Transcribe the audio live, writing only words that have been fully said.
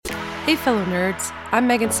Hey fellow nerds, I'm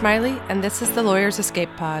Megan Smiley and this is the Lawyer's Escape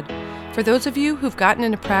Pod. For those of you who've gotten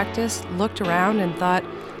into practice, looked around and thought,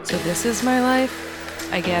 so this is my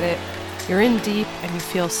life? I get it. You're in deep and you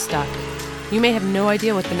feel stuck. You may have no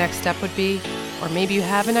idea what the next step would be, or maybe you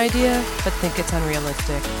have an idea, but think it's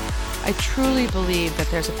unrealistic. I truly believe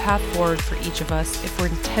that there's a path forward for each of us if we're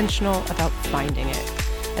intentional about finding it.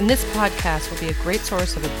 And this podcast will be a great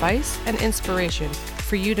source of advice and inspiration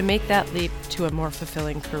for you to make that leap to a more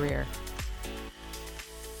fulfilling career.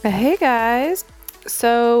 Hey guys.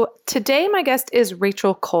 So today my guest is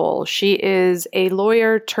Rachel Coll. She is a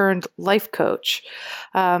lawyer turned life coach.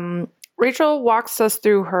 Rachel walks us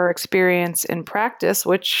through her experience in practice,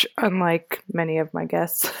 which, unlike many of my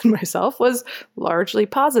guests and myself, was largely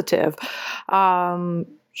positive.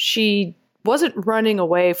 She wasn't running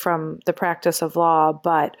away from the practice of law,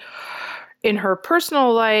 but in her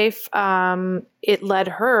personal life, it led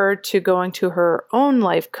her to going to her own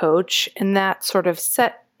life coach, and that sort of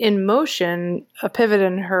set in motion a pivot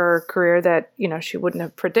in her career that, she wouldn't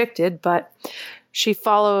have predicted, but she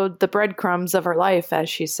followed the breadcrumbs of her life, as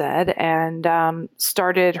she said, and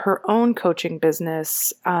started her own coaching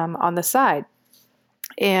business on the side.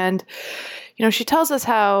 And, she tells us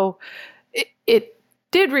how it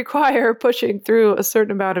did require pushing through a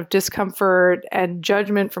certain amount of discomfort and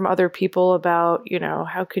judgment from other people about,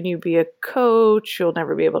 how can you be a coach? You'll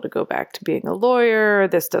never be able to go back to being a lawyer.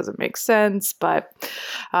 This doesn't make sense. But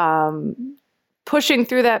pushing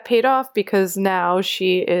through that paid off because now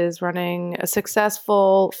she is running a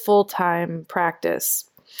successful full-time practice.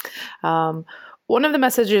 One of the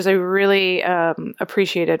messages I really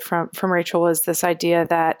appreciated from Rachel was this idea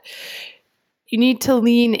that you need to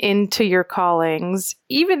lean into your callings,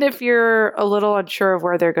 even if you're a little unsure of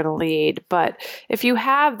where they're going to lead. But if you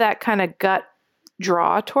have that kind of gut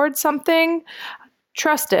draw towards something,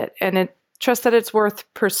 trust it and trust that it's worth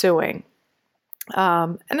pursuing.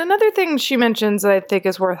 And another thing she mentions that I think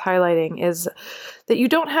is worth highlighting is that you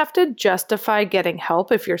don't have to justify getting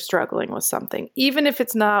help if you're struggling with something, even if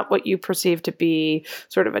it's not what you perceive to be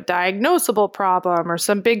sort of a diagnosable problem or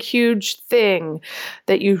some big, huge thing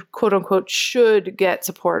that you quote unquote should get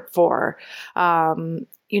support for.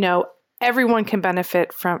 Everyone can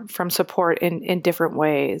benefit from support in different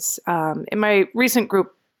ways. In my recent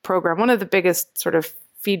group program, one of the biggest sort of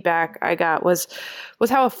feedback I got was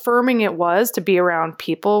how affirming it was to be around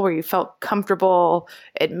people where you felt comfortable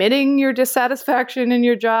admitting your dissatisfaction in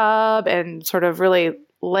your job and sort of really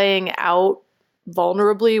laying out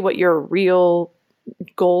vulnerably what your real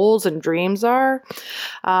goals and dreams are.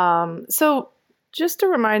 So just a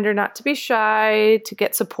reminder not to be shy, to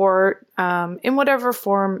get support in whatever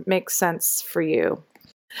form makes sense for you.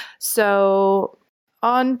 So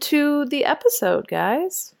on to the episode,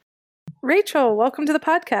 guys. Rachel, welcome to the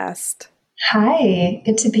podcast. Hi,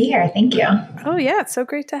 good to be here. Thank you. Oh, yeah, it's so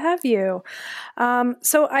great to have you.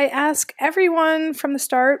 So I ask everyone from the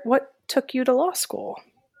start, what took you to law school?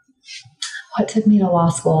 What took me to law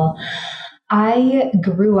school? I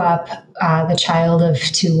grew up the child of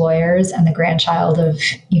two lawyers and the grandchild of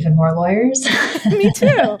even more lawyers. Me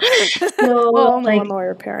too. So, well, only one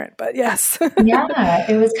lawyer parent, but yes.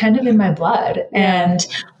 Yeah, it was kind of in my blood. Yeah. And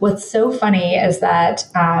what's so funny is that,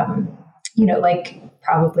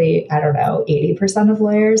 probably, 80% of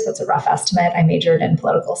lawyers, that's a rough estimate. I majored in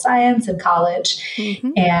political science in college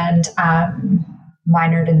and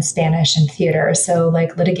minored in Spanish and theater. So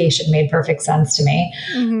litigation made perfect sense to me.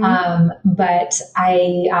 But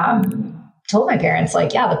I told my parents,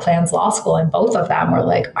 the plan's law school. And both of them were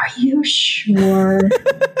like, are you sure?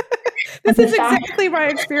 This is exactly my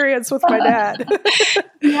experience with my dad.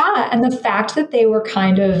 Yeah. And the fact that they were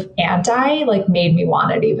kind of anti, made me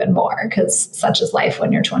want it even more because such is life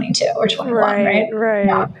when you're 22 or 21, right? Right.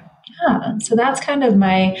 Yeah. So that's kind of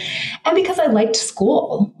and because I liked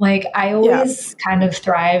school, I always kind of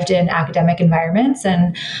thrived in academic environments,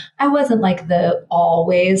 and I wasn't the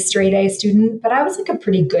always straight A student, but I was a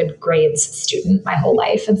pretty good grades student my whole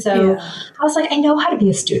life. And so I was I know how to be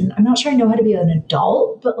a student. I'm not sure I know how to be an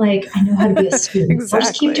adult, but I know how to be a student. Exactly. So I'll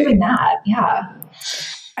just keep doing that. Yeah.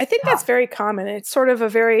 I think that's very common. It's sort of a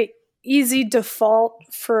very easy default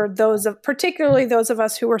for particularly those of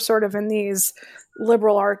us who are sort of in these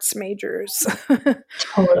liberal arts majors.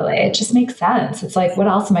 Totally. It just makes sense. It's what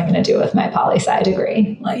else am I going to do with my poli-sci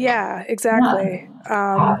degree? Yeah, exactly.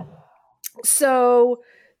 So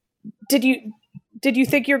did you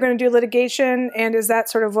think you were going to do litigation? And is that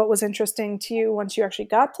sort of what was interesting to you once you actually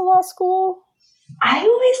got to law school? I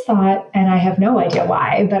always thought, and I have no idea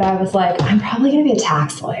why, but I was I'm probably going to be a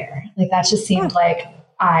tax lawyer. That just seemed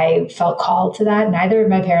I felt called to that. Neither of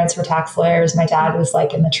my parents were tax lawyers. My dad was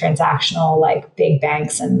in the transactional, big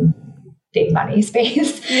banks and big money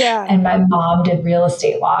space. Yeah. And my mom did real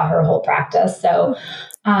estate law her whole practice. So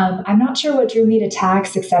I'm not sure what drew me to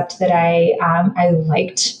tax, except that I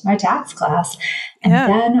liked my tax class. And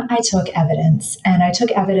then I took evidence, and I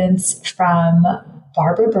took evidence from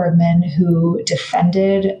Barbara Bergman, who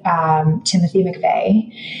defended Timothy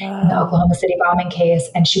McVeigh in the Oklahoma City bombing case.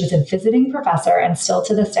 And she was a visiting professor. And still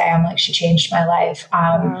to this day, I'm like, she changed my life.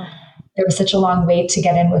 There was such a long wait to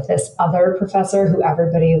get in with this other professor who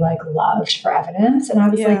everybody like loved for evidence. And I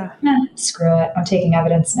was like, screw it. I'm taking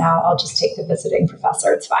evidence now. I'll just take the visiting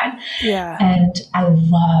professor. It's fine. Yeah. And I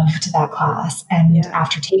loved that class. And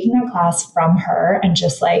after taking that class from her and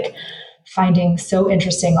just like finding so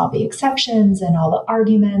interesting all the exceptions and all the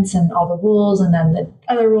arguments and all the rules and then the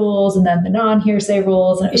other rules and then the non-hearsay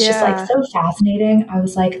rules. And it was just like so fascinating. I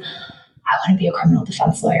was like, I want to be a criminal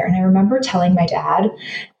defense lawyer. And I remember telling my dad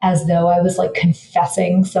as though I was like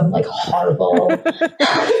confessing some like horrible,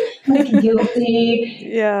 like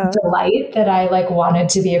guilty delight that I like wanted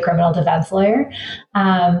to be a criminal defense lawyer.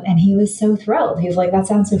 And he was so thrilled. He's like, that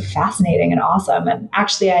sounds so fascinating and awesome. And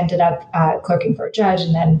actually I ended up clerking for a judge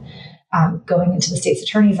and then going into the state's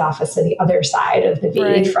attorney's office, so the other side of the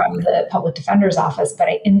V from the public defender's office. But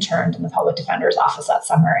I interned in the public defender's office that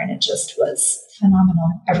summer, and it just was phenomenal.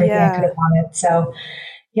 Everything I could have wanted. So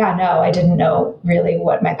I didn't know really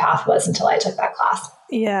what my path was until I took that class.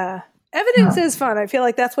 Yeah. Evidence is fun. I feel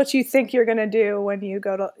like that's what you think you're going to do when you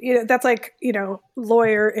go to, that's like,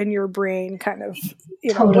 lawyer in your brain kind of,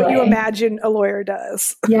 what you imagine a lawyer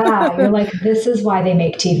does. Yeah. You're like, this is why they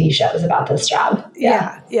make TV shows about this job.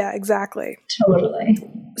 Yeah, exactly. Totally.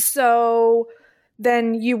 So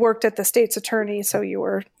then you worked at the state's attorney. So you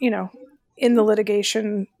were, in the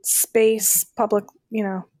litigation space, public,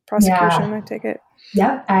 prosecution, I take it.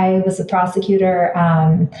 Yep. I was a prosecutor.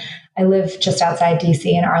 I live just outside DC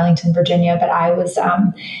in Arlington, Virginia, but I was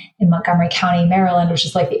in Montgomery County, Maryland, which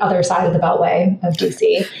is like the other side of the Beltway of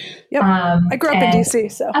DC. Yep. I grew up in DC,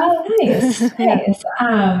 so. Oh, nice. Nice.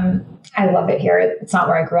 I love it here. It's not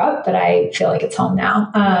where I grew up, but I feel like it's home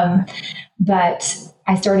now. But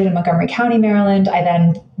I started in Montgomery County, Maryland. I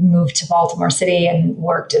then moved to Baltimore City and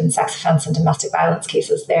worked in sex offense and domestic violence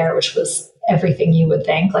cases there, which was everything you would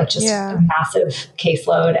think, like just a massive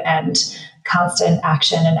caseload and constant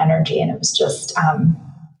action and energy. And it was just,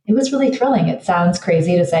 it was really thrilling. It sounds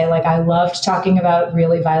crazy to say, like, I loved talking about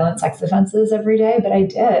really violent sex offenses every day, but I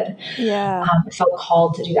did. Yeah. I felt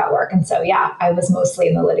called to do that work. And so, I was mostly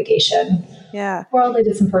in the litigation world. I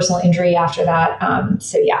did some personal injury after that.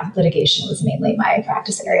 Litigation was mainly my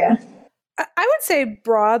practice area. I would say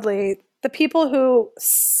broadly, the people who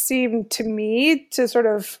seem to me to sort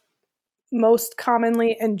of most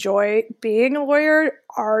commonly enjoy being a lawyer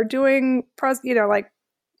are doing, like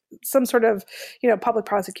some sort of, public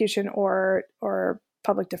prosecution or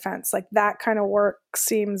public defense. Like that kind of work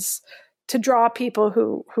seems to draw people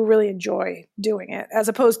who really enjoy doing it, as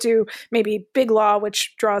opposed to maybe big law,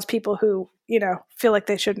 which draws people who, feel like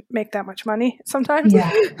they shouldn't make that much money sometimes.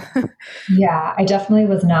 Yeah. I definitely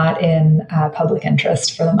was not in public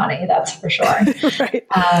interest for the money. That's for sure. Right.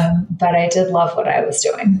 But I did love what I was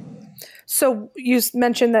doing. So you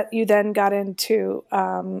mentioned that you then got into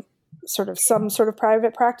some sort of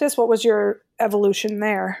private practice. What was your evolution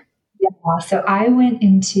there? Yeah, so I went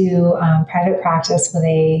into private practice with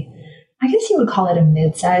I guess you would call it a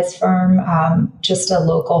mid-sized firm, just a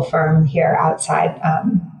local firm here outside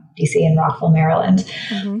DC in Rockville, Maryland.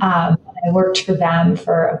 Mm-hmm. I worked for them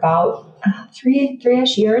for about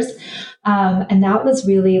three-ish years. And that was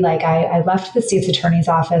really like, I left the state's attorney's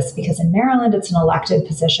office because in Maryland, it's an elected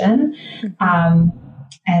position. Mm-hmm.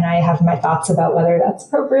 And I have my thoughts about whether that's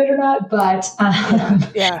appropriate or not, but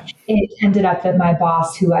it ended up that my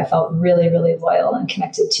boss, who I felt really, really loyal and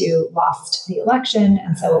connected to, lost the election.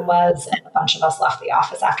 And so it was, and a bunch of us left the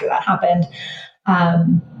office after that happened.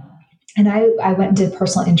 And I went and did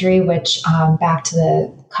personal injury, which back to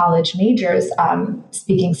the college majors,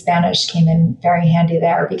 speaking Spanish came in very handy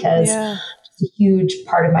there because a huge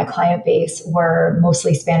part of my client base were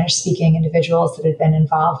mostly Spanish speaking individuals that had been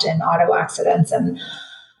involved in auto accidents. And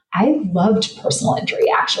I loved personal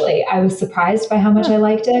injury, actually. I was surprised by how much I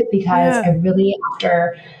liked it because I really,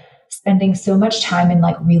 after spending so much time in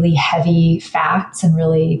like really heavy facts and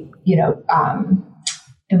really,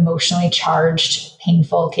 emotionally charged,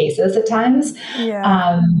 painful cases at times,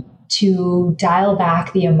 to dial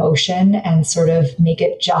back the emotion and sort of make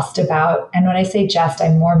it just about, and when I say just, I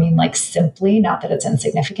more mean like simply, not that it's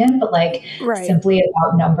insignificant, but like simply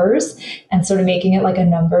about numbers, and sort of making it like a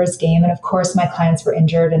numbers game. And of course, my clients were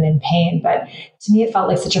injured and in pain, but to me, it felt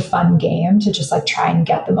like such a fun game to just like try and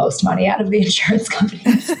get the most money out of the insurance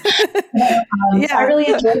companies. So I really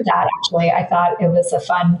enjoyed that, actually. I thought it was a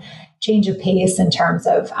fun change of pace in terms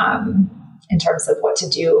of what to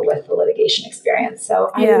do with the litigation experience. So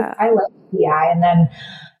I like PI. And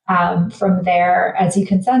then from there, as you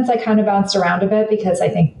can sense, I kind of bounced around a bit because I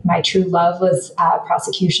think my true love was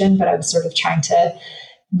prosecution, but I was sort of trying to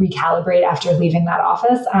recalibrate after leaving that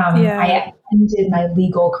office. I ended my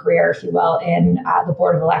legal career, if you will, in the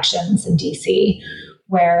Board of Elections in DC,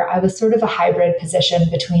 where I was sort of a hybrid position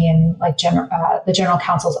between like the general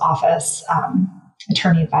counsel's office,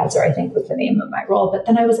 attorney advisor, I think was the name of my role. But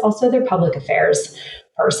then I was also their public affairs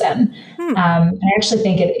person. And I actually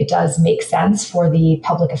think it does make sense for the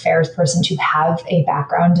public affairs person to have a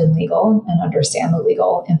background in legal and understand the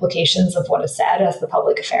legal implications of what is said as the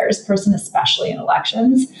public affairs person, especially in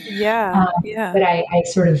elections. But I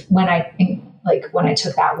sort of, when I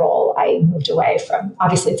took that role, I moved away from,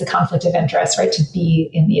 obviously it's a conflict of interest, right? To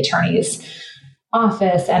be in the attorney's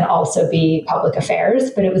office and also be public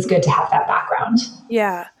affairs, but it was good to have that background.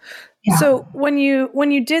 Yeah. So when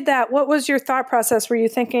you did that, what was your thought process? Were you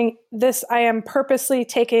thinking I am purposely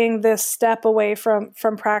taking this step away from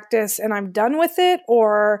practice and I'm done with it?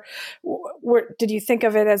 Or did you think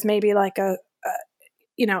of it as maybe like a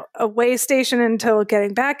way station until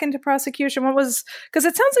getting back into prosecution? Because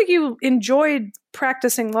it sounds like you enjoyed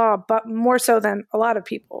practicing law, but more so than a lot of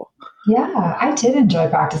people. Yeah, I did enjoy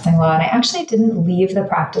practicing law. And I actually didn't leave the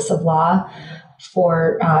practice of law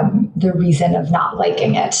for the reason of not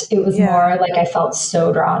liking it. It was more like I felt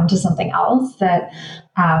so drawn to something else that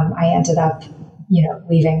I ended up,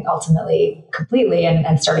 leaving ultimately completely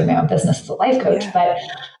and starting my own business as a life coach. But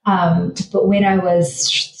when I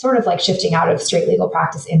was sort of like shifting out of straight legal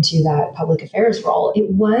practice into that public affairs role, it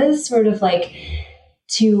was sort of like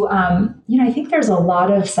I think there's a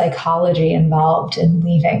lot of psychology involved in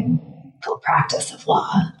leaving the practice of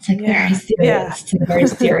law. It's like very serious. It's a very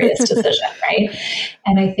serious decision, right?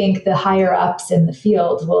 And I think the higher ups in the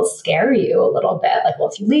field will scare you a little bit. Like, well,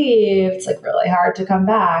 if you leave, it's like really hard to come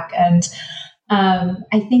back. And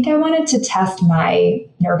I think I wanted to test my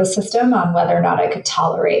nervous system on whether or not I could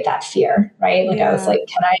tolerate that fear, right? Like I was like,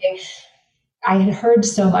 I had heard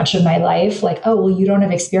so much of my life, like, oh, well, you don't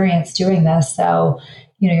have experience doing this. So,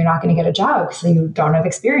 you're not going to get a job because you don't have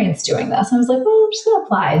experience doing this. And I was like, well, I'm just going to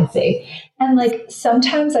apply and see. And like,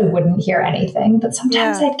 sometimes I wouldn't hear anything, but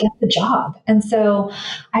sometimes I'd get the job. And so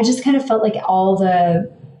I just kind of felt like all the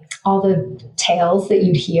tales that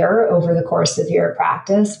you'd hear over the course of your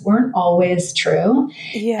practice weren't always true.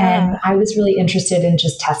 And I was really interested in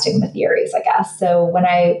just testing the theories, I guess. So when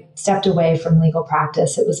I stepped away from legal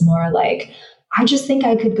practice, it was more like, I just think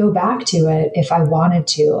I could go back to it if I wanted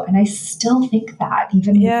to. And I still think that,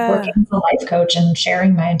 even working as a life coach and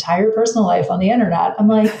sharing my entire personal life on the internet, I'm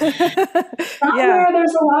like, somewhere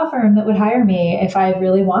there's a law firm that would hire me if I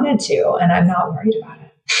really wanted to. And I'm not worried about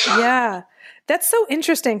it. Yeah. That's so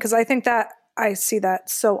interesting, because I think that I see that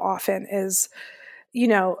so often is,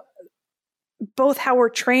 both how we're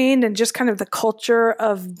trained and just kind of the culture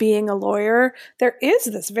of being a lawyer. There is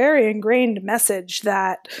this very ingrained message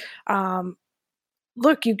that,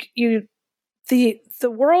 look, the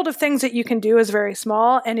world of things that you can do is very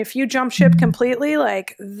small. And if you jump ship completely,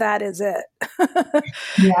 like that is it.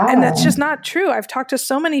 And that's just not true. I've talked to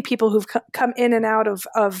so many people who've come in and out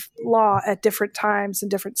of law at different times and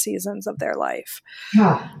different seasons of their life.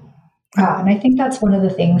 And I think that's one of the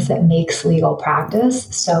things that makes legal practice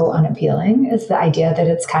so unappealing, is the idea that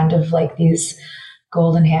it's kind of like these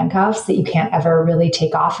golden handcuffs that you can't ever really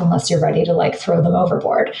take off unless you're ready to like throw them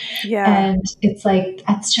overboard. And it's like,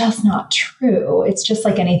 that's just not true. It's just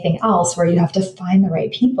like anything else where you have to find the right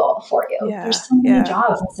people for you. There's so many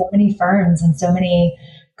jobs and so many firms and so many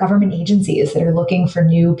government agencies that are looking for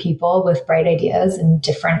new people with bright ideas and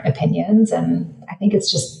different opinions. And I think it's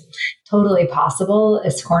just totally possible,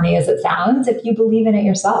 as corny as it sounds, if you believe in it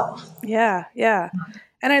yourself. Yeah.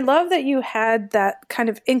 And I love that you had that kind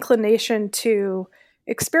of inclination to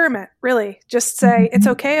experiment, really. Just say, it's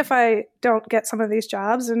okay if I don't get some of these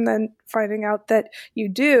jobs, and then finding out that you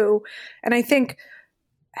do. And I think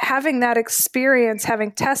having that experience,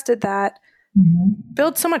 having tested that,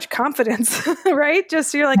 builds so much confidence, right?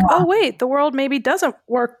 Just you're like, oh, wait, the world maybe doesn't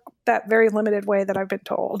work that very limited way that I've been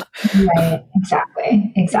told. Right.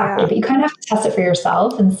 Exactly. But you kind of have to test it for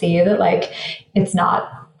yourself and see that like, it's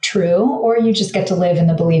not true, or you just get to live in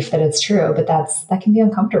the belief that it's true. But that can be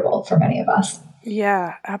uncomfortable for many of us.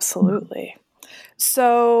 Yeah, absolutely.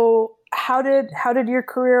 So how did your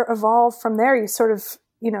career evolve from there? You sort of,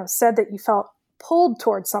 said that you felt pulled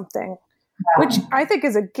towards something, which I think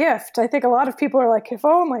is a gift. I think a lot of people are like, if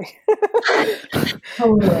only.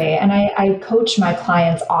 Totally. And I coach my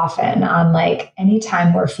clients often on like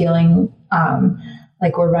anytime we're feeling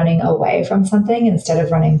like we're running away from something instead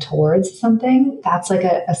of running towards something, that's like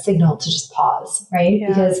a signal to just pause, right? Yeah.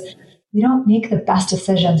 Because we don't make the best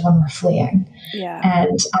decisions when we're fleeing. Yeah.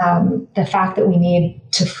 And the fact that we need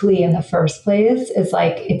to flee in the first place is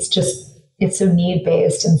like, it's so need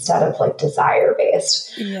based instead of like desire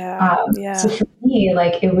based. Yeah. Yeah. So for me,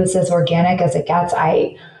 like it was as organic as it gets.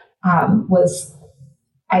 I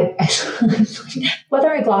whether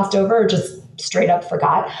I glossed over or just straight up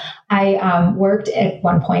forgot, I worked at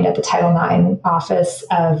one point at the Title IX office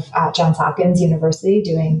of Johns Hopkins University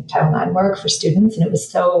doing Title IX work for students, and it was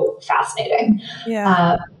so fascinating.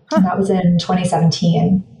 Yeah. And that was in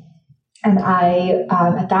 2017. And I,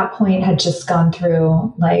 at that point, had just gone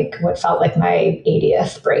through like what felt like my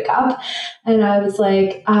 80th breakup. And I was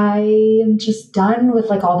like, I am just done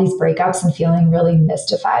with like all these breakups and feeling really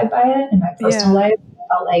mystified by it in my personal life.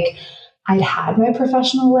 I felt like I'd had my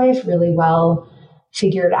professional life really well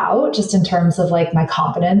figured out, just in terms of like my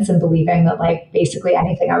confidence and believing that like basically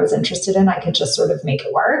anything I was interested in, I could just sort of make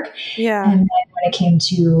it work. Yeah. And then when it came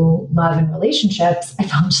to love and relationships, I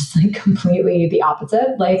felt just like completely the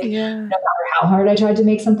opposite. Like no matter how hard I tried to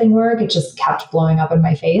make something work, it just kept blowing up in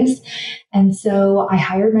my face. And so I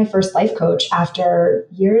hired my first life coach after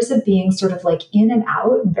years of being sort of like in and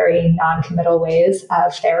out in very non-committal ways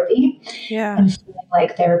of therapy. Yeah. And feeling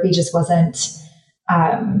like therapy just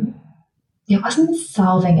it wasn't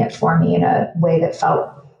solving it for me in a way that felt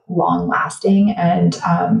long lasting. And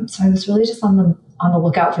so I was really just on the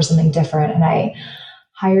lookout for something different. And I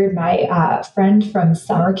hired my friend from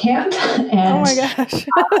summer camp and oh my gosh.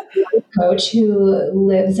 a coach who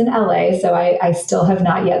lives in LA. So I still have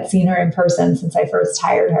not yet seen her in person since I first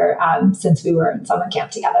hired her, since we were in summer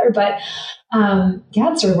camp together. But I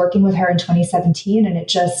started working with her in 2017, and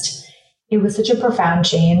it was such a profound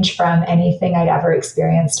change from anything I'd ever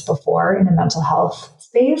experienced before in the mental health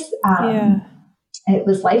space. It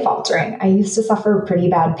was life altering. I used to suffer pretty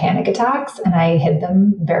bad panic attacks, and I hid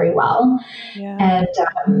them very well. Yeah.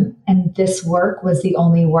 And this work was the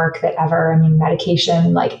only work that ever,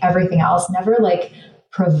 medication, like everything else, never like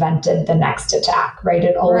prevented the next attack, right?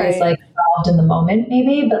 It always like solved in the moment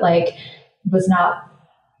maybe, but like was not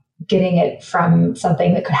getting it from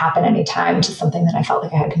something that could happen anytime to something that I felt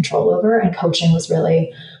like I had control over. And coaching was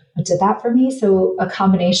really what did that for me. So a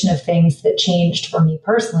combination of things that changed for me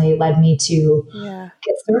personally led me to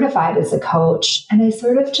get certified as a coach. And I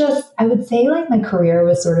would say like my career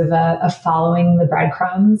was sort of a following the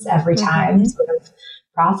breadcrumbs every time sort of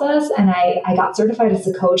process. And I got certified as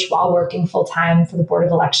a coach while working full time for the Board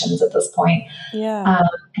of Elections at this point.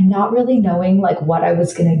 And not really knowing like what I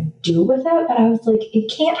was going to do with it, but I was like, it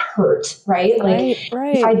can't hurt, right? If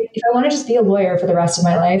I want to just be a lawyer for the rest of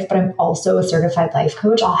my life, but I'm also a certified life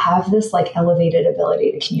coach, I'll have this like elevated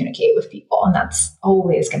ability to communicate with people, and that's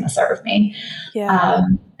always going to serve me.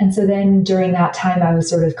 And so then during that time, I was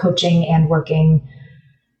sort of coaching and working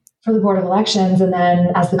for the Board of Elections. And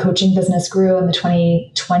then as the coaching business grew and the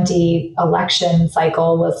 2020 election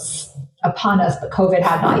cycle was upon us, but COVID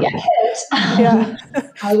had not yet hit.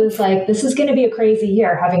 I was like, this is going to be a crazy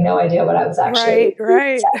year, having no idea what I was actually.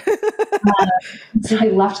 So I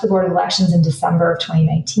left the Board of Elections in December of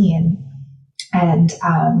 2019 and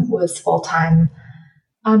was full-time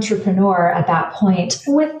entrepreneur at that point,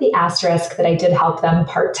 with the asterisk that I did help them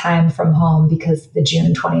part-time from home because the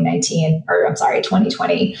June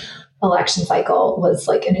 2020 election cycle was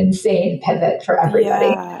like an insane pivot for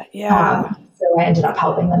everybody. So I ended up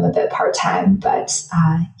helping them a bit part-time, but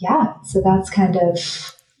so that's kind of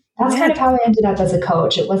how I ended up as a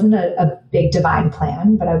coach. It wasn't a big divine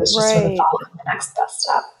plan, but I was just sort of following the next best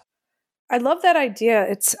step. I love that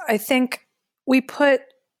idea. I think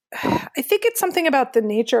it's something about the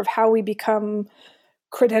nature of how we become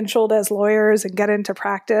credentialed as lawyers and get into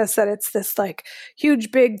practice, that it's this like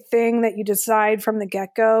huge big thing that you decide from the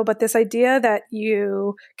get-go. But this idea that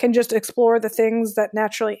you can just explore the things that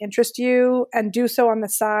naturally interest you and do so on the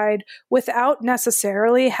side without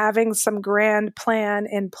necessarily having some grand plan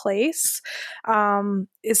in place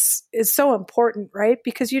is so important, right?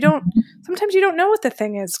 Because sometimes you don't know what the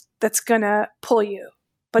thing is that's gonna pull you.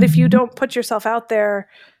 But if you don't put yourself out there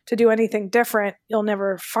to do anything different, you'll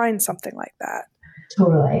never find something like that.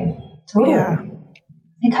 Totally. Yeah.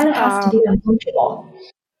 It kind of has to be uncomfortable.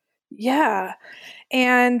 Yeah.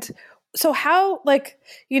 And so how, like,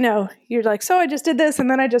 you're like, so I just did this and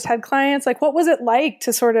then I just had clients. Like, what was it like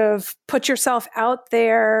to sort of put yourself out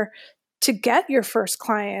there to get your first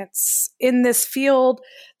clients in this field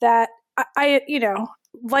that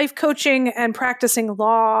life coaching and practicing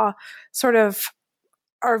law sort of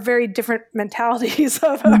are very different mentalities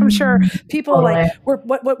of, I'm sure people Totally. like,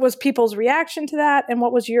 what was people's reaction to that? And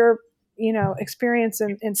what was your, experience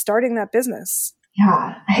in starting that business?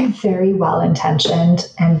 Yeah, I have very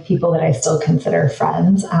well-intentioned and people that I still consider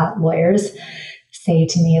friends, lawyers, say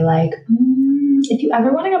to me like, if you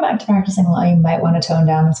ever want to go back to practicing law, you might want to tone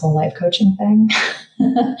down this whole life coaching thing.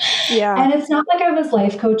 Yeah. And it's not like I was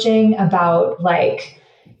life coaching about like,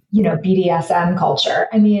 BDSM culture.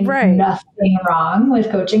 I mean, Right. nothing wrong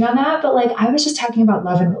with coaching on that, but like I was just talking about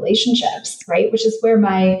love and relationships, right? Which is where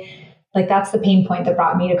that's the pain point that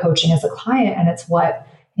brought me to coaching as a client. And it's what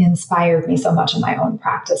inspired me so much in my own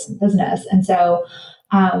practice and business. And so,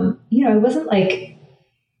 I wasn't like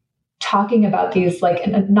talking about these, like,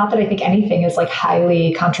 not that I think anything is like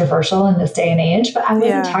highly controversial in this day and age, but I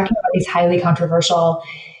wasn't talking about these highly controversial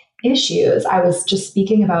issues. I was just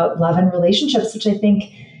speaking about love and relationships, which I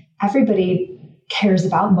think everybody cares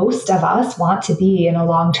about. Most of us want to be in a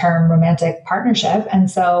long-term romantic partnership.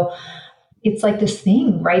 And so it's like this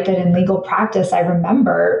thing, right? That in legal practice, I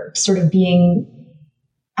remember sort of being,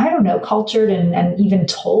 I don't know, cultured and even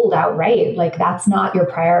told outright, like, that's not your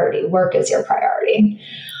priority. Work is your priority.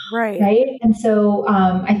 Right. Right. And so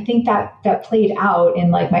I think that played out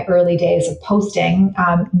in like my early days of posting,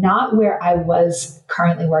 not where I was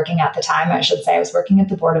currently working at the time. I should say I was working at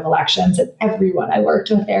the Board of Elections, and everyone I worked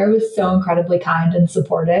with there was so incredibly kind and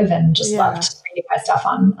supportive and just loved reading my stuff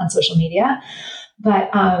on social media.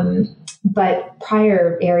 But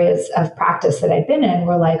prior areas of practice that I'd been in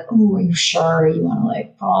were like, oh, are you sure you want to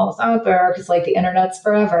like put all this out there? Because like the internet's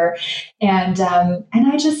forever. And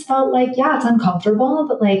I just felt like, yeah, it's uncomfortable,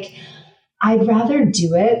 but like I'd rather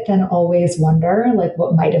do it than always wonder like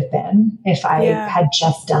what might have been if I had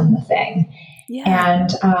just done the thing. Yeah.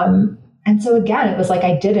 And so again, it was like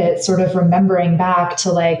I did it sort of remembering back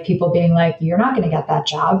to like people being like, you're not going to get that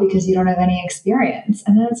job because you don't have any experience.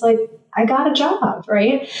 And then it's like, I got a job,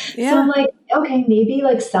 right? Yeah. So I'm like, okay, maybe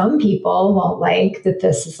like some people won't like that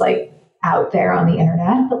this is like out there on the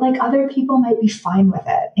internet, but like other people might be fine with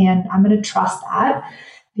it. And I'm going to trust that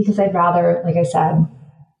because I'd rather, like I said,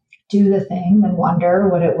 do the thing than wonder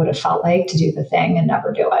what it would have felt like to do the thing and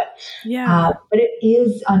never do it. Yeah. But it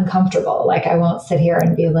is uncomfortable. Like I won't sit here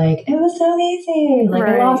and be like, it was so easy. Like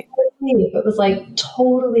I lost my sleep. It was like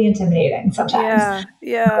totally intimidating sometimes.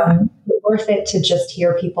 Yeah. Worth it to just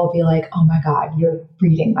hear people be like, oh my God, you're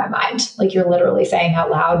reading my mind. Like you're literally saying out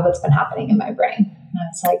loud what's been happening in my brain. And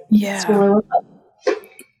it's like, it's really worth it.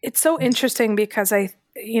 It's so interesting because I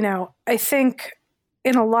think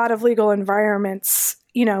in a lot of legal environments,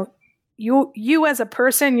 you as a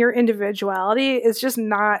person, your individuality is just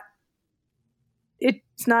not,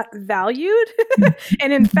 it's not valued.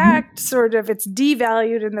 And in fact, sort of it's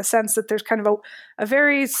devalued in the sense that there's kind of a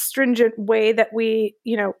very stringent way that we,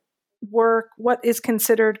 work, what is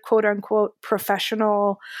considered quote unquote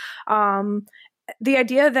professional. The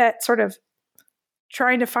idea that sort of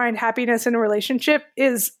trying to find happiness in a relationship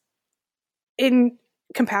is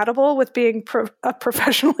incompatible with being a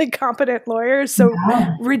professionally competent lawyer. So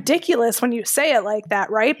ridiculous when you say it like that,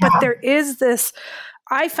 right? But there is this,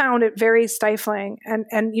 I found it very stifling. And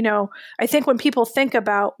I think when people think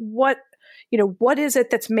about what is it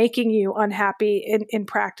that's making you unhappy in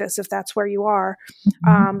practice, if that's where you are,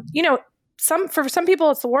 for some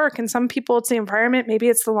people it's the work and some people it's the environment. Maybe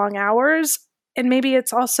it's the long hours. And maybe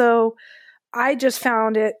it's also, I just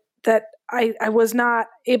found it that I was not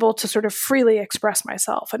able to sort of freely express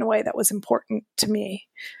myself in a way that was important to me.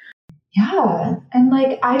 Yeah. And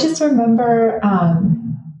like, I just remember,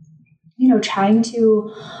 trying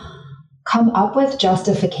to come up with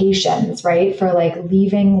justifications, right? For like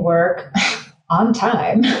leaving work on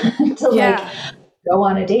time to like go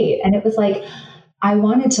on a date. And it was like, I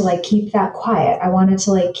wanted to like keep that quiet. I wanted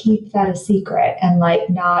to like keep that a secret and like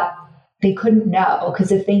they couldn't know,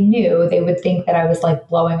 because if they knew, they would think that I was like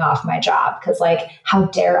blowing off my job. Because like, how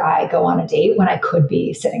dare I go on a date when I could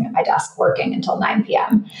be sitting at my desk working until 9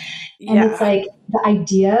 p.m. And it's like the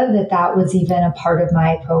idea that was even a part of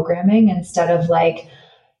my programming instead of like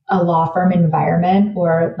a law firm environment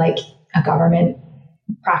or like a government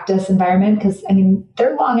practice environment. Because I mean,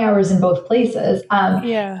 there are long hours in both places.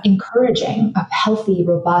 Encouraging a healthy,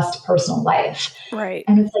 robust personal life. Right.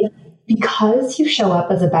 And it's like, because you show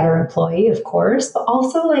up as a better employee, of course, but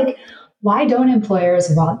also like why don't employers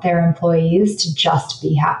want their employees to just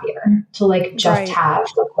be happier, to like just have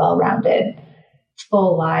like well-rounded,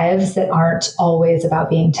 full lives that aren't always about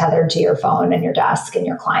being tethered to your phone and your desk and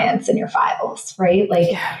your clients and your files, right? Like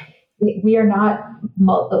we are not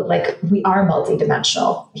we are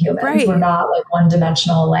multidimensional humans. Right. We're not like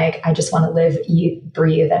one-dimensional, like I just want to live, eat,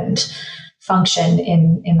 breathe, and function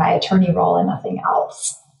in my attorney role and nothing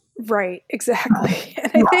else. Right, exactly.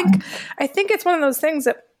 And I think it's one of those things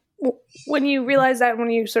that when you realize that,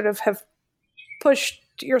 when you sort of have pushed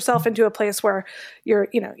yourself into a place where you're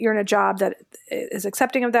in a job that is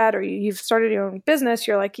accepting of that, or you've started your own business,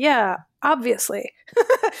 you're like, yeah, obviously.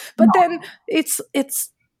 But then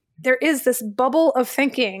there is this bubble of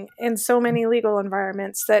thinking in so many legal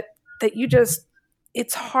environments that you just,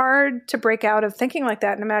 it's hard to break out of thinking like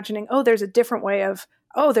that and imagining, oh, there's a different way of,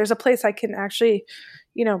 oh, there's a place I can actually,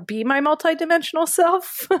 be my multidimensional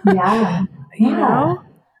self. Yeah. You know?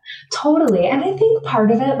 Totally. And I think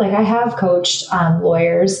part of it, like I have coached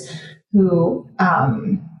lawyers who,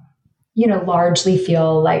 largely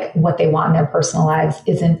feel like what they want in their personal lives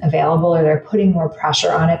isn't available, or they're putting more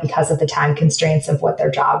pressure on it because of the time constraints of what their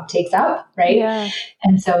job takes up. Right. Yeah.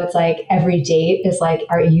 And so it's like every date is like,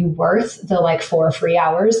 are you worth the like 4 free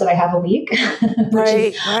hours that I have a week? Which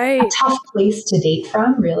is a tough place to date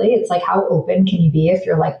from, really. It's like, how open can you be if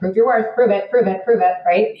you're like, prove your worth, prove it.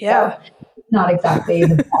 Right. Yeah. So not exactly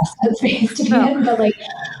the best space to be in, but like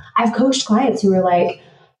I've coached clients who are like,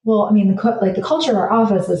 well, I mean, the culture of our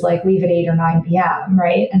office is like leave at 8 or 9 p.m.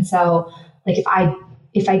 Right. And so like,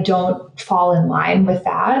 if I don't fall in line with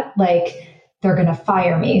that, like they're going to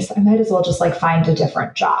fire me. So I might as well just like find a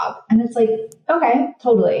different job. And it's like, okay,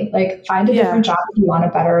 totally. Like find a different job if you want a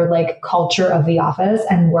better like culture of the office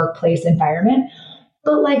and workplace environment.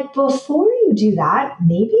 But like before you do that,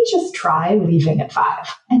 maybe just try leaving at 5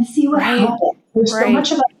 and see what happens. There's so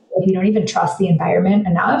much of it, like, you don't even trust the environment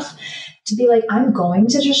enough to be like, I'm going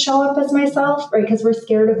to just show up as myself, right? Because we're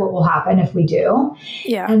scared of what will happen if we do.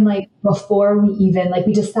 Yeah. And like before we even like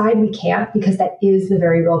we decide we can't, because that is the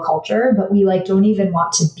very real culture, but we like don't even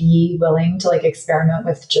want to be willing to like experiment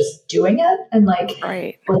with just doing it. And like,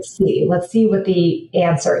 let's see what the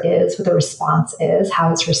answer is, what the response is,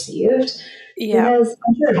 how it's received. Yeah. Because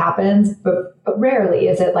I'm sure it happens, but rarely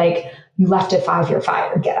is it like you left at 5, you're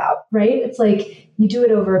fired, get out, right? It's like you do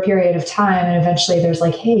it over a period of time, and eventually there's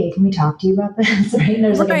like, hey, can we talk to you about this? Right? And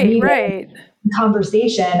there's like a meeting,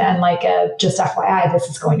 conversation, and like just FYI, this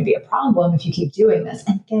is going to be a problem if you keep doing this,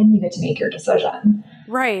 and then you get to make your decision.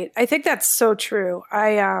 Right. I think that's so true.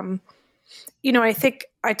 I think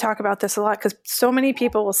I talk about this a lot because so many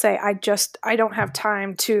people will say, I don't have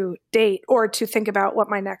time to date or to think about what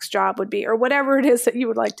my next job would be or whatever it is that you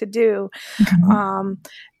would like to do. Mm-hmm.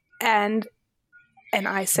 And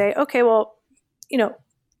I say, okay, well,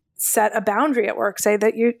 set a boundary at work, say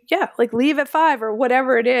that like leave at 5 or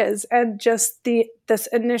whatever it is. And just this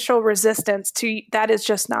initial resistance to that is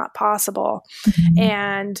just not possible. Mm-hmm.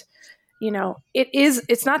 And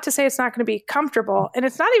it's not to say it's not going to be comfortable. And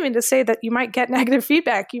it's not even to say that you might get negative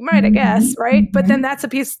feedback. You might, I guess, right? But then that's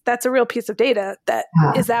a real piece of data that,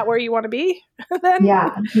 is that where you want to be then?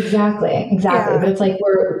 Yeah, exactly. Yeah. But it's like,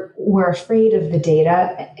 we're afraid of the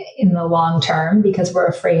data in the long term because we're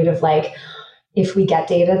afraid of like, if we get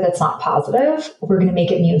data that's not positive, we're going to make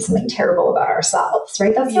it mean something terrible about ourselves,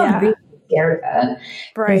 right? That's not really scared of it.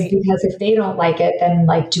 Right. Because if they don't like it, then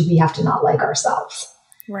like, do we have to not like ourselves?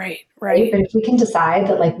 Right. But if we can decide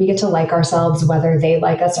that like we get to like ourselves whether they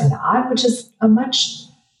like us or not, which is a much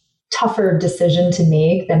tougher decision to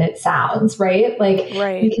make than it sounds, right? Like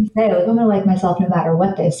we can say like, I'm going to like myself no matter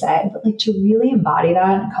what they say, but like to really embody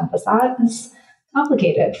that and encompass that is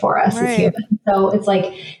complicated for us as humans. So it's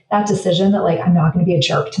like that decision that like, I'm not going to be a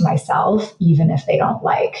jerk to myself, even if they don't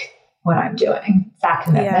like what I'm doing. That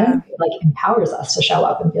commitment like empowers us to show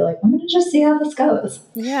up and be like, I'm going to just see how this goes.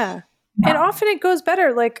 Yeah. And often it goes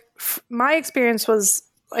better. Like my experience was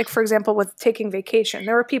like, for example, with taking vacation,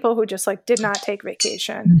 there were people who just like did not take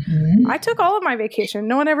vacation. Mm-hmm. I took all of my vacation.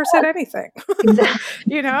 No one ever said anything.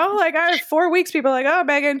 Exactly. Like I had 4 weeks, people like, oh,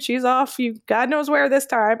 Megan, she's off. You God knows where this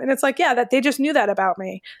time. And it's like, that they just knew that about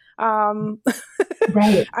me.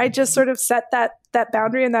 I just sort of set that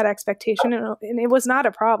boundary and that expectation, and it was not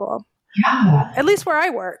a problem. Yeah. At least where I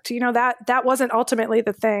worked, that wasn't ultimately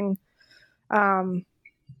the thing.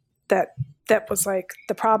 That was like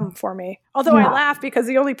the problem for me. Although I laugh because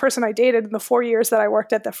the only person I dated in the 4 years that I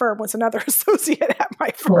worked at the firm was another associate at my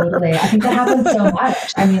firm. Totally. I think that happens so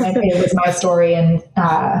much. I mean, it was my story in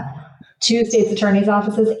 2 states attorney's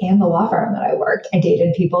offices and the law firm that I worked. I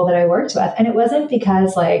dated people that I worked with. And it wasn't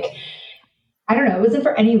because like, I don't know, it wasn't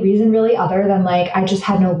for any reason really other than like, I just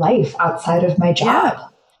had no life outside of my job.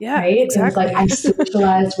 Yeah, right. exactly. It was like, I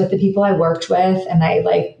socialized with the people I worked with and I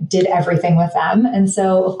like did everything with them. And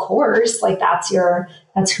so of course, like that's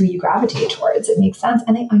who you gravitate towards. It makes sense.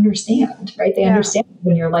 And they understand, right? They understand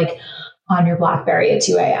when you're like on your BlackBerry at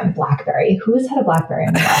 2 a.m. BlackBerry. Who has had a BlackBerry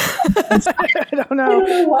in the last? I don't know.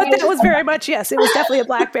 But that was very much, yes, it was definitely a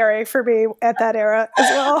BlackBerry for me at that era as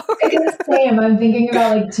well. It's the same. I'm thinking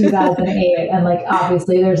about like 2008 and like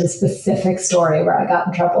obviously there's a specific story where I got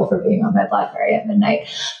in trouble for being on my BlackBerry at midnight.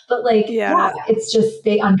 But like, it's just,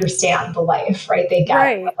 they understand the life, right? They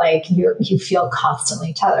get it, like you feel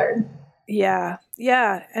constantly tethered. Yeah.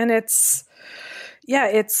 Yeah. And it's,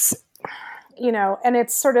 you know, and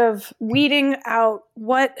it's sort of weeding out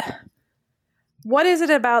what is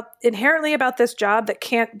it about inherently about this job that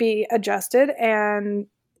can't be adjusted, and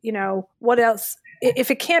you know, what else,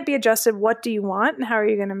 if it can't be adjusted, what do you want and how are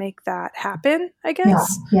you going to make that happen, I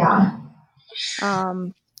guess.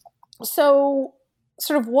 So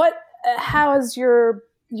sort of how has your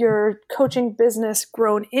coaching business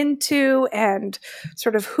grown into, and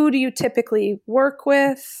sort of who do you typically work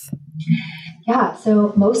with? Yeah,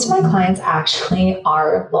 so most of my clients actually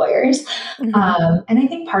are lawyers. And I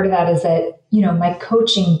think part of that is that, you know, my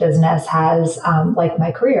coaching business has, like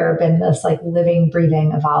my career, been this like living,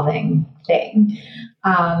 breathing, evolving thing.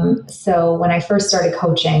 So when I first started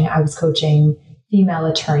coaching, I was coaching female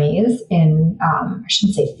attorneys in, I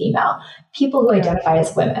shouldn't say female, people who identify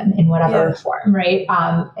as women in whatever form, right?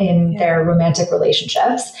 In their romantic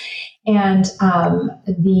relationships. And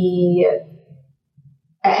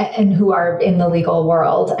and who are in the legal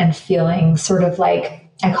world and feeling sort of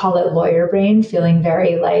like, I call it lawyer brain, feeling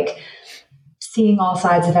very like seeing all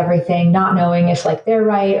sides of everything, not knowing if like they're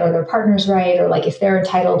right or their partner's right, or like if they're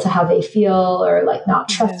entitled to how they feel, or like not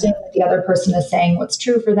trusting that the other person is saying what's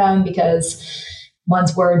true for them because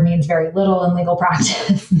one's word means very little in legal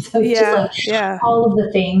practice. So just like all of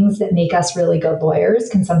the things that make us really good lawyers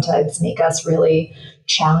can sometimes make us really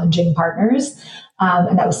challenging partners.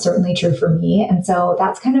 And that was certainly true for me. And so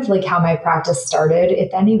that's kind of like how my practice started.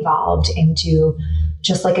 It then evolved into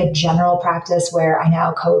just like a general practice where I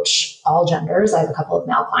now coach all genders. I have a couple of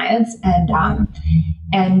male clients, and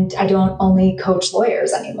I don't only coach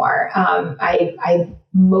lawyers anymore. I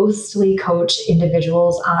mostly coach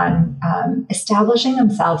individuals on establishing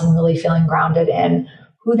themselves and really feeling grounded in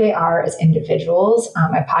who they are as individuals.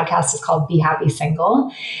 My podcast is called Be Happy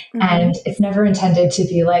Single. And it's never intended to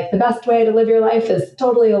be like the best way to live your life is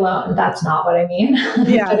totally alone. That's not what I mean.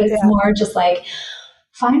 But it's more just like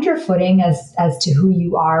find your footing as to who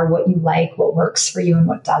you are, what you like, what works for you and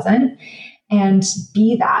what doesn't. And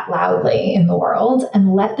be that loudly in the world,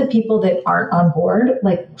 and let the people that aren't on board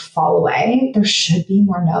like fall away. There should be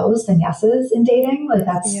more no's than yeses in dating. Like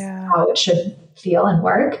that's how it should feel and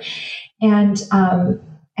work.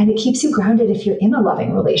 And it keeps you grounded if you're in a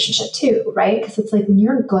loving relationship too, right? Because it's like when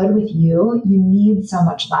you're good with you need so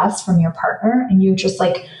much less from your partner, and you're just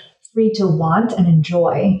like free to want and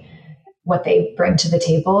enjoy what they bring to the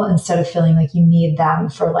table instead of feeling like you need them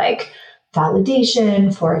for like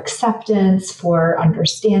validation, for acceptance, for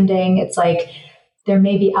understanding. It's like there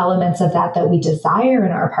may be elements of that we desire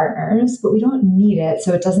in our partners, but we don't need it.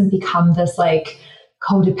 So it doesn't become this like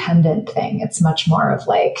codependent thing. It's much more of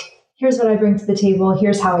like, here's what I bring to the table.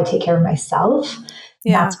 Here's how I take care of myself.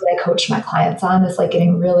 That's what I coach my clients on, is like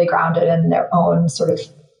getting really grounded in their own sort of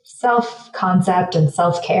self-concept and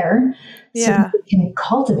self-care so that they can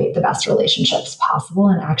cultivate the best relationships possible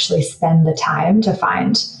and actually spend the time to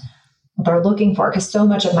find what they're looking for. Because so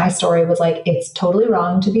much of my story was like, it's totally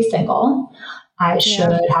wrong to be single. I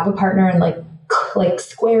should have a partner and like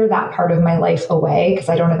square that part of my life away because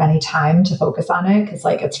I don't have any time to focus on it because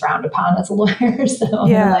like it's frowned upon as a lawyer. So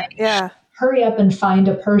hurry up and find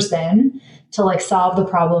a person to like solve the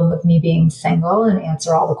problem of me being single and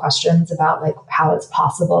answer all the questions about like how it's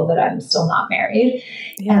possible that I'm still not married.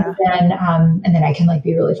 And then I can like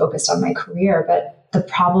be really focused on my career. But the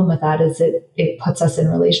problem with that is it puts us in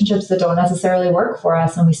relationships that don't necessarily work for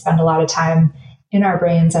us. And we spend a lot of time in our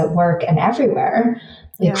brains at work and everywhere,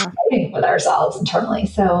 like fighting with ourselves internally.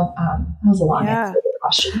 So that was a long answer to the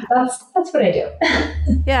question. That's what I do.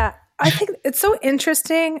 I think it's so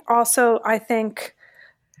interesting. Also, I think,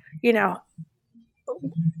 you know,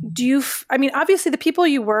 I mean, obviously the people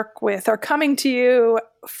you work with are coming to you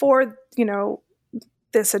for, you know,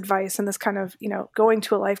 this advice and this kind of, you know, going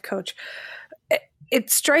to a life coach. It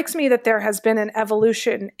strikes me that there has been an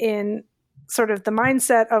evolution in sort of the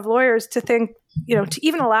mindset of lawyers to think to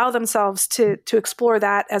even allow themselves to explore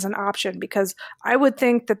that as an option, because I would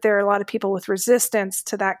think that there are a lot of people with resistance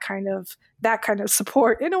to that kind of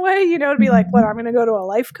support in a way, to be like, what, I'm going to go to a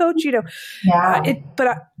life coach, Yeah.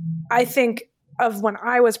 But I think of when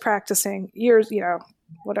I was practicing years,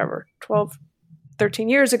 12, 13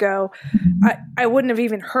 years ago, I wouldn't have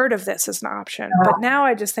even heard of this as an option. But now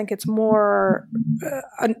I just think it's more,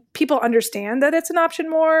 people understand that it's an option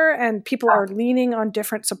more, and people are leaning on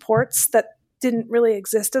different supports that didn't really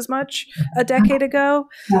exist as much a decade ago.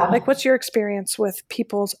 Yeah. Like, what's your experience with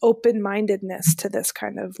people's open-mindedness to this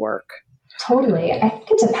kind of work? Totally. I think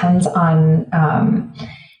it depends on,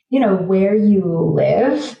 where you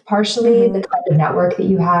live, partially the kind of network that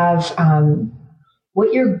you have,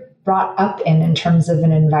 what you're brought up in terms of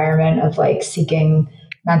an environment of like seeking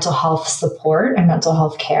mental health support and mental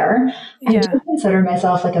health care. I do consider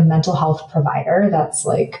myself like a mental health provider. That's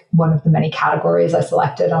like one of the many categories I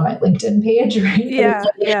selected on my LinkedIn page, right?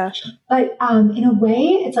 Yeah. But in a way,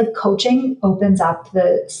 it's like coaching opens up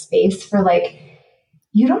the space for like,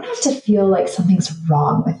 you don't have to feel like something's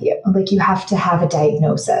wrong with you. Like you have to have a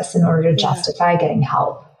diagnosis in order to justify getting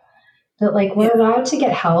help. That like we're allowed to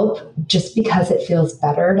get help just because it feels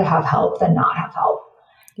better to have help than not have help.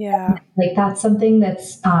 Yeah. Like that's something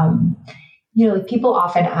that's, like people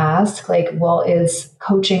often ask like, well, is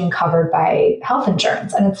coaching covered by health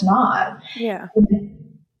insurance? And it's not. Yeah. And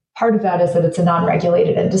part of that is that it's a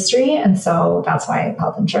non-regulated industry. And so that's why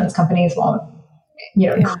health insurance companies won't,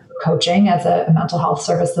 coaching as a mental health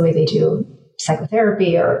service the way they do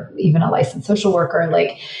psychotherapy or even a licensed social worker.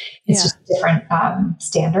 Like it's just a different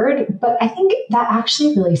standard. But I think that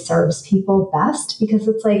actually really serves people best, because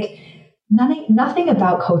it's like nothing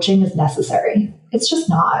about coaching is necessary. It's just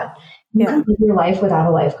not. You can live your life without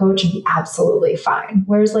a life coach and be absolutely fine.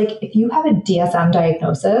 Whereas like if you have a DSM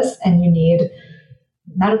diagnosis and you need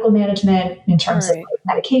medical management in terms of like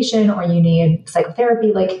medication, or you need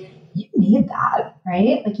psychotherapy, like you need that,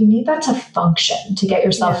 right? Like you need that to function, to get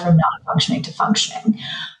yourself from non-functioning to functioning.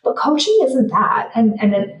 But coaching isn't that. And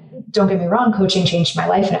don't get me wrong, coaching changed my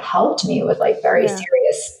life and it helped me with like very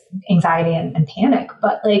serious anxiety and panic.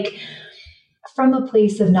 But like from a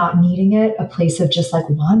place of not needing it, a place of just like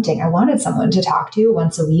wanting, I wanted someone to talk to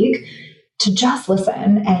once a week, to just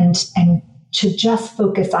listen and to just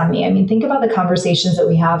focus on me. I mean, think about the conversations that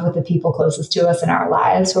we have with the people closest to us in our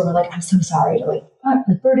lives, where we're like, I'm so sorry to like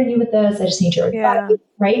burden you with this. I just need your advice,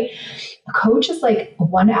 right? A coach is like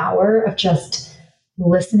 1 hour of just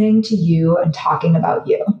listening to you and talking about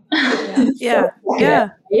you. Yeah.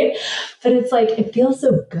 Right? But it's like, it feels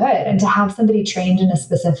so good. And to have somebody trained in a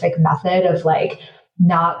specific method of like,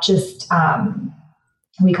 not just,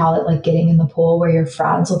 we call it like getting in the pool, where your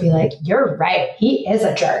friends will be like, you're right, he is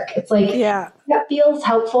a jerk. It's like, that feels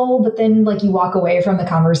helpful, but then like you walk away from the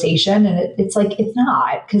conversation and it's like, it's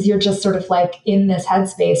not, because you're just sort of like in this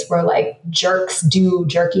headspace where like jerks do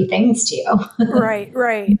jerky things to you. Right.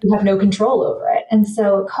 You have no control over it. And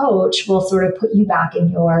so a coach will sort of put you back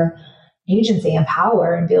in your agency and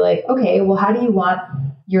power and be like, okay, well, how do you want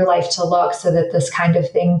your life to look so that this kind of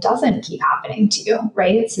thing doesn't keep happening to you,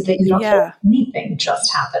 right? So that you don't feel like anything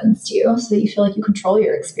just happens to you, so that you feel like you control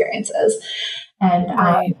your experiences. And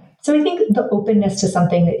so I think the openness to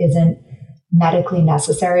something that isn't medically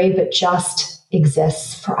necessary, but just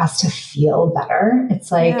exists for us to feel better. It's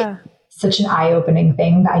like such an eye-opening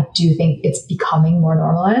thing that I do think it's becoming more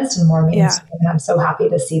normalized and more mainstream. And I'm so happy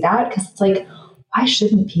to see that, because it's like, why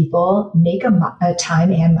shouldn't people make a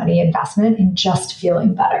time and money investment in just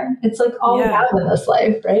feeling better? It's like all we have in this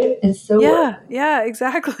life, right? It's so yeah,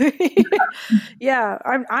 exactly.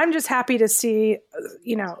 I'm just happy to see,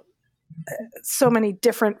 so many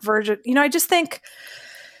different versions. I just think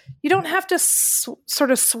you don't have to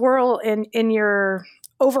sort of swirl in your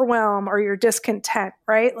overwhelm or your discontent,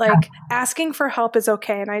 right? Like asking for help is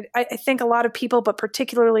okay. And I think a lot of people, but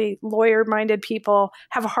particularly lawyer-minded people,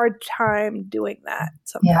 have a hard time doing that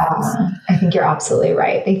sometimes. Yeah, I think you're absolutely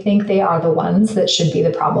right. They think they are the ones that should be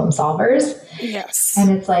the problem solvers. Yes.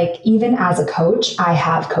 And it's like, even as a coach, I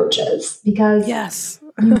have coaches, because you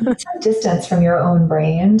need some distance from your own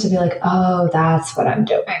brain to be like, oh, that's what I'm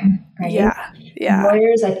doing. Right? Yeah. And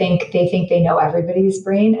lawyers, I think they know everybody's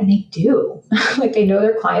brain, and they do. Like they know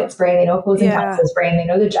their client's brain, they know opposing counsel's brain, they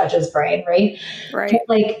know the judge's brain, right? Right. But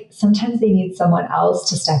like sometimes they need someone else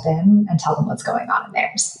to step in and tell them what's going on in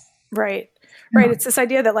theirs. Right. Right. It's this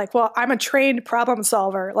idea that like, well, I'm a trained problem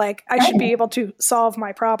solver. Like I should be able to solve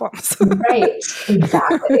my problems. Right.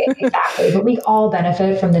 Exactly. But we all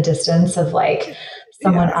benefit from the distance of like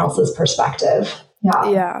someone else's perspective.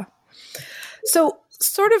 Yeah. So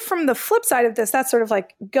sort of from the flip side of this, that's sort of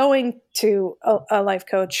like going to a life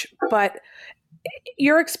coach, but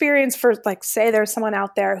your experience for like, say there's someone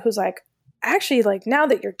out there who's like, actually, like now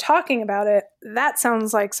that you're talking about it, that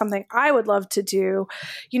sounds like something I would love to do.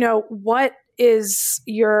 What is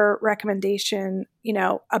your recommendation,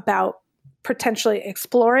 about potentially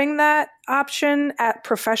exploring that option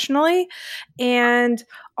professionally? And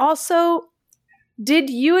also, did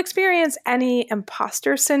you experience any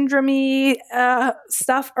imposter syndrome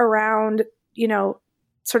stuff around,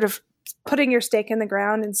 sort of putting your stake in the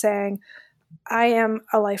ground and saying, I am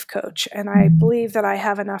a life coach and I believe that I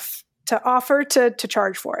have enough to offer to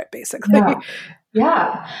charge for it, basically?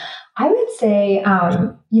 Yeah. I would say,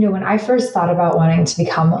 when I first thought about wanting to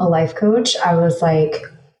become a life coach, I was like,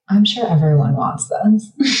 I'm sure everyone wants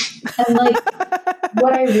this. And like,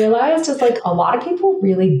 what I realized is like, a lot of people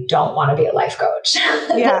really don't want to be a life coach.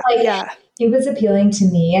 Yeah. It was appealing to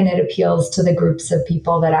me, and it appeals to the groups of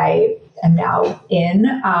people that I am now in.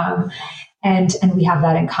 And we have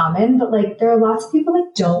that in common, but like, there are lots of people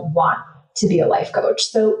that don't want to be a life coach.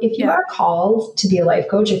 So if you are called to be a life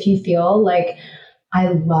coach, if you feel like, I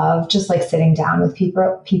love just like sitting down with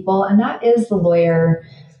people, and that is the lawyer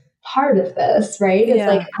part of this, right? It's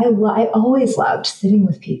like, I always loved sitting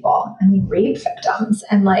with people. I mean, rape victims,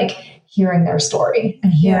 and like hearing their story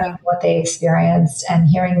and hearing what they experienced and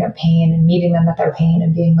hearing their pain and meeting them at their pain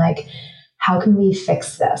and being like, how can we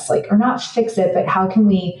fix this? Like, or not fix it, but how can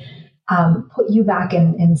we put you back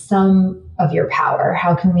in some of your power?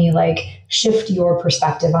 How can we like shift your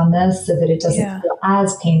perspective on this so that it doesn't feel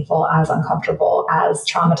as painful, as uncomfortable, as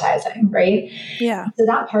traumatizing, right? Yeah. So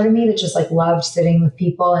that part of me that just like loved sitting with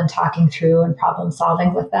people and talking through and problem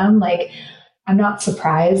solving with them, like, I'm not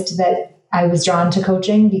surprised that I was drawn to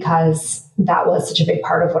coaching, because that was such a big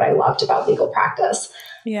part of what I loved about legal practice.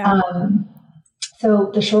 Yeah.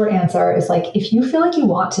 So the short answer is like, if you feel like you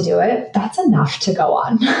want to do it, that's enough to go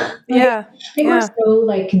on. I think we're so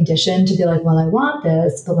like conditioned to be like, well, I want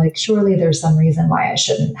this, but like, surely there's some reason why I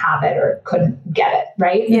shouldn't have it or couldn't get it.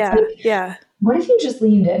 Right. And what if you just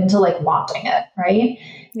leaned into like wanting it? Right.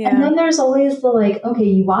 And then there's always the like, okay,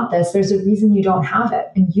 you want this. There's a reason you don't have it.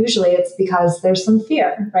 And usually it's because there's some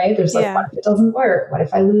fear, right? There's like, what if it doesn't work? What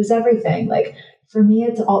if I lose everything? Like for me,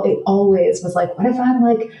 it always was like, what if I'm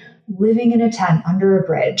like living in a tent under a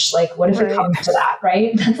bridge? Like, what if it comes to that,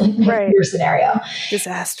 right? That's like my fear scenario.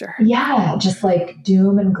 Disaster. Yeah. Just like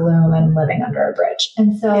doom and gloom and living under a bridge.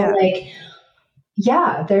 And so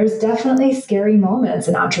there's definitely scary moments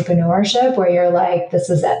in entrepreneurship where you're like, this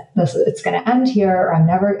is it. It's going to end here.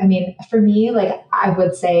 Or for me, like I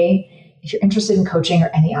would say, if you're interested in coaching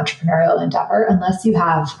or any entrepreneurial endeavor, unless you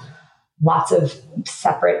have lots of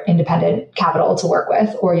separate independent capital to work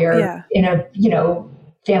with, or you're in a,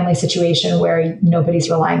 family situation where nobody's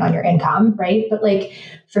relying on your income, right? But like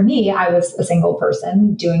for me, I was a single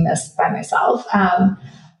person doing this by myself.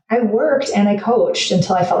 I worked and I coached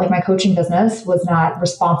until I felt like my coaching business was not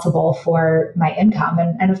responsible for my income.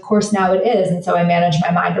 And of course now it is. And so I manage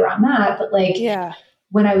my mind around that. But like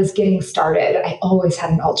when I was getting started, I always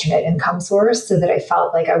had an alternate income source so that I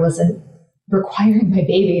felt like I wasn't requiring my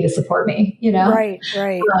baby to support me, Right. So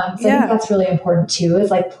I think that's really important too,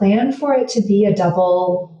 is like plan for it to be a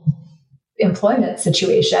double employment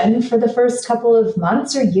situation for the first couple of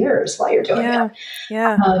months or years while you're doing it.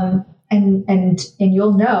 And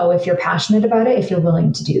you'll know if you're passionate about it, if you're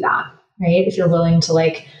willing to do that, right? If you're willing to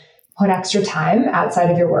like put extra time outside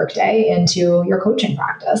of your workday into your coaching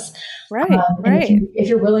practice. Right. And if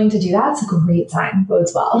you're willing to do that, it's a great sign,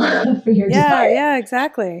 bodes well for your desire. Yeah,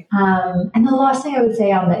 exactly. And the last thing I would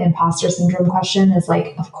say on the imposter syndrome question is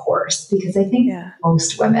like, of course, because I think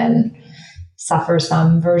most women suffer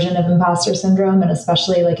some version of imposter syndrome. And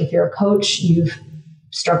especially like if you're a coach, you've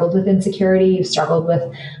struggled with insecurity, you've struggled with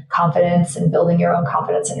confidence and building your own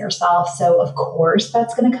confidence in yourself. So of course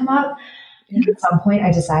that's going to come up. At some point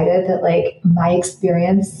I decided that like my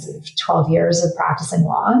experience, 12 years of practicing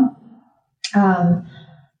law,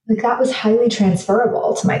 like that was highly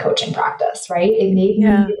transferable to my coaching practice, right? It made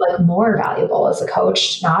me like more valuable as a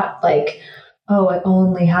coach, not like, oh, I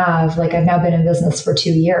only have like, I've now been in business for 2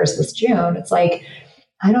 years this June. It's like,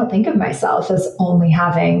 I don't think of myself as only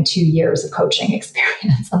having 2 years of coaching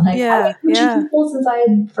experience. I'm like, I've been coaching people since I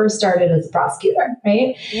had first started as a prosecutor,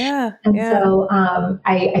 right? So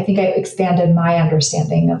I think I expanded my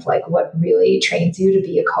understanding of like what really trains you to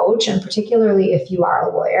be a coach. And particularly if you are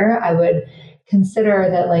a lawyer, I would consider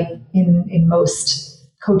that like in most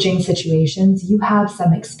coaching situations, you have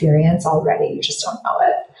some experience already. You just don't know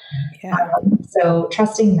it. So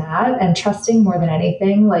trusting that, and trusting more than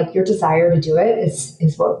anything, like your desire to do it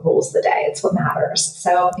is what rules the day. It's what matters.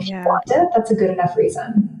 So if you want it, that's a good enough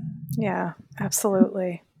reason. Yeah,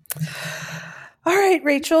 absolutely. All right,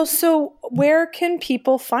 Rachel. So where can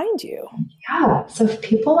people find you? Yeah. So if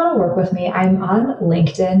people want to work with me, I'm on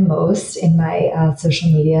LinkedIn most in my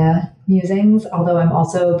social media musings, although I'm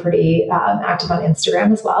also pretty active on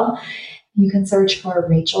Instagram as well. You can search for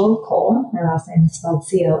Rachel Coll. My last name is spelled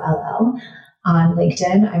Coll. On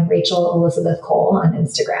LinkedIn, I'm Rachel Elizabeth Coll on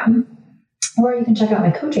Instagram. Or you can check out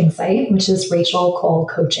my coaching site, which is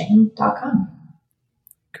rachelcollcoaching.com.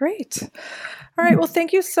 Great. All right. Well,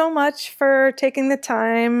 thank you so much for taking the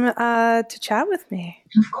time to chat with me.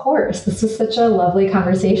 Of course. This was such a lovely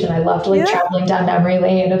conversation. I loved traveling down memory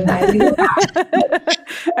lane of my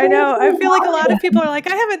I know. I feel like a lot of people are like,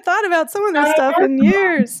 I haven't thought about some of this stuff in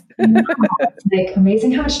years. It's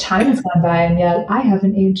amazing how much time has gone by, and yet I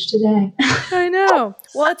haven't aged today. I know.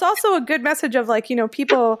 Well, it's also a good message of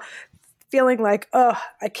people feeling like, oh,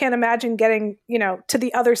 I can't imagine getting, to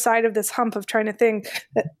the other side of this hump of trying to think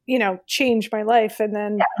that, change my life. And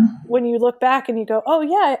then when you look back and you go, oh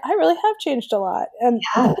yeah, I really have changed a lot. And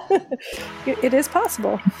it is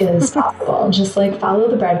possible. It is possible. Just follow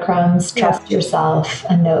the breadcrumbs, trust yourself,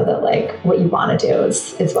 and know that what you want to do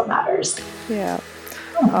is what matters. Yeah.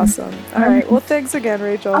 Awesome. All right. Well, thanks again,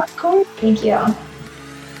 Rachel. Of course. Thank you.